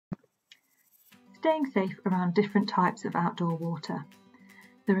staying safe around different types of outdoor water.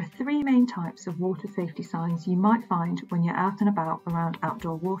 There are three main types of water safety signs you might find when you're out and about around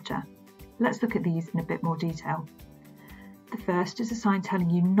outdoor water. Let's look at these in a bit more detail. The first is a sign telling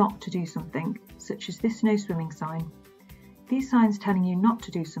you not to do something, such as this no swimming sign. These signs telling you not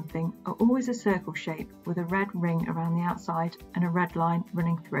to do something are always a circle shape with a red ring around the outside and a red line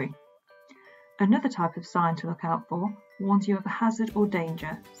running through. Another type of sign to look out for warns you of a hazard or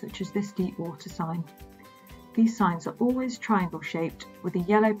danger, such as this deep water sign. These signs are always triangle shaped with a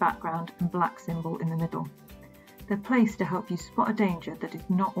yellow background and black symbol in the middle. They're placed to help you spot a danger that is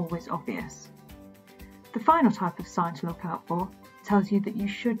not always obvious. The final type of sign to look out for tells you that you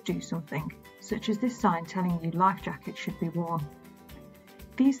should do something, such as this sign telling you life jackets should be worn.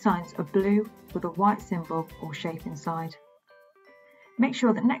 These signs are blue with a white symbol or shape inside. Make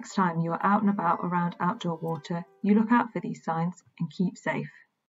sure that next time you are out and about around outdoor water, you look out for these signs and keep safe.